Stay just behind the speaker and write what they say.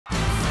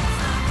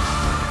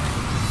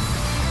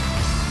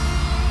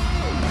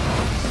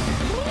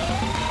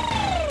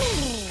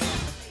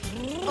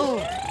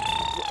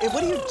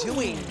What are you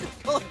doing?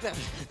 Look at them.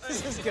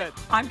 This is good.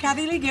 I'm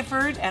Kathie Lee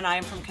Gifford, and I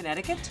am from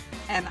Connecticut.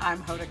 And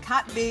I'm Hoda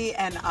Kathie,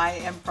 and I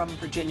am from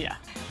Virginia.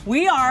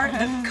 We are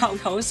the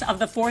co-hosts of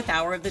the 4th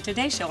hour of the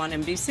Today Show on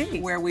NBC.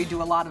 Where we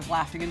do a lot of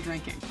laughing and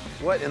drinking.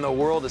 What in the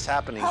world is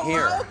happening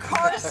here? Hello,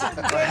 Carson.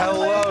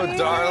 Hello,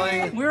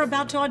 darling. We're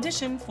about to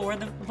audition for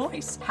The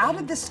Voice. How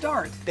did this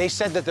start? They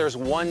said that there's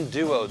one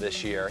duo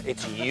this year.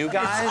 It's you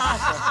guys?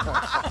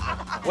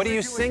 What are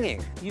you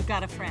singing? You've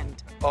got a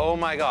friend. Oh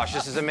my gosh,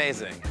 this is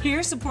amazing.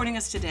 Here supporting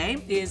us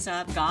today is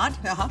God,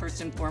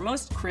 first and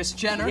foremost. Kris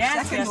Jenner,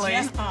 yes, secondly.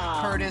 Yes.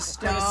 Curtis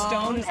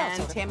Stone,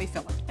 and Tammy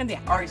Phillips. And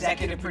our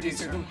executive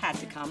producer who had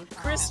to come.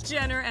 Kris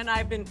Jenner and I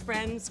have been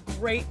friends,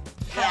 great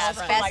pals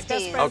for like,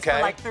 best friends for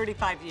like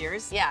 35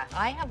 years. Yeah,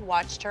 I have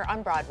watched her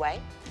on Broadway.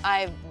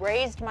 I've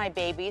raised my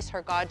babies,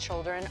 her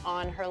godchildren,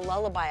 on her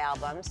Lullaby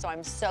album, so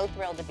I'm so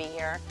thrilled to be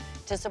here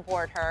to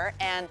support her.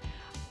 And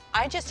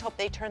I just hope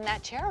they turn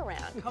that chair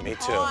around. Me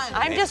too.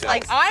 I'm just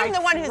like, I'm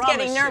the one who's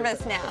getting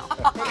nervous now.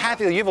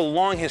 Kathie, you have a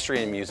long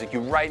history in music.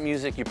 You write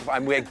music, I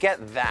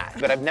get that,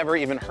 but I've never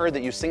even heard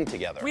that you sing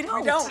together. We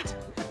don't.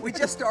 We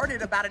just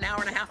started about an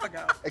hour and a half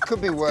ago. It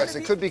could be worse.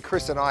 It could be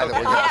Kris and I that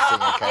we're going to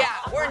sing, okay?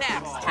 Yeah, we're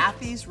next.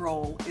 Kathie's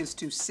role is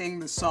to sing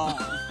the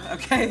song,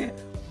 okay?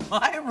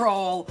 My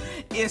role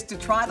is to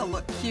try to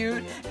look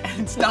cute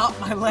and stop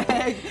my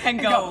leg and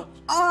go,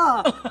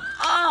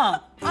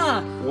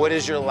 What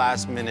is your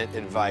last minute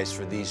advice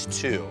for these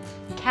two?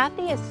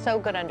 Kathie is so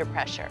good under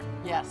pressure.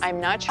 Yes. I'm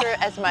not sure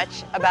as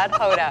much about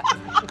Hoda.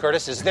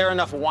 Curtis, is there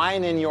enough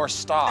wine in your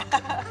stock?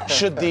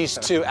 Should these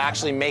two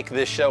actually make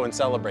this show and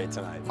celebrate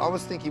tonight? I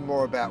was thinking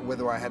more about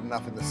whether I had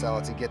enough in the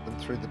cellar to get them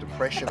through the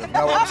depression of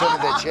no one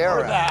turning their chair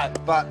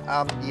around. But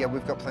yeah,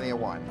 we've got plenty of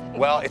wine.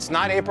 Well, it's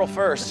not April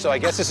 1st, so I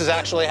guess this is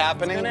actually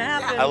happening. It's gonna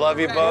happen. I love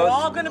you both. We're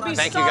all gonna be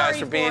Thank you guys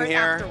for being here.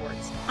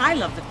 Afterwards. I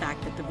love the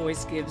fact that The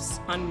Voice gives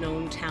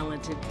unknown,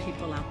 talented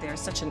people out there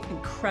such an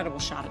incredible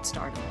shot at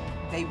stardom.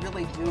 They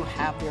really do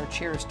have their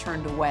chairs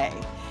turned away.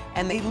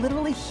 And they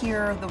literally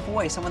hear the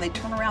voice. And when they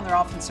turn around, they're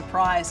often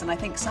surprised. And I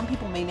think some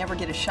people may never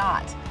get a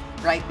shot,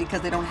 right?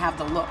 Because they don't have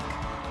the look.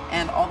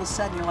 And all of a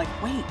sudden, you're like,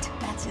 wait,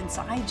 that's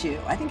inside you.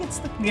 I think it's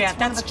the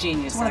that's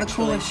genius. It's one of the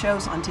coolest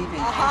shows on TV.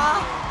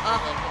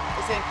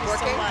 Is it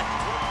working?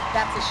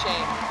 That's a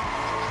shame.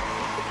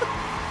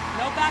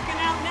 No backing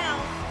out now.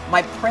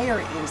 My prayer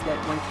is that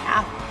when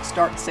Kath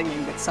starts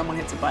singing, that someone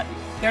hits a button.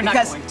 They're not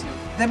going to.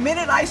 The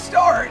minute I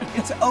start,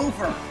 it's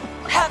over.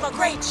 Have a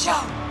great show.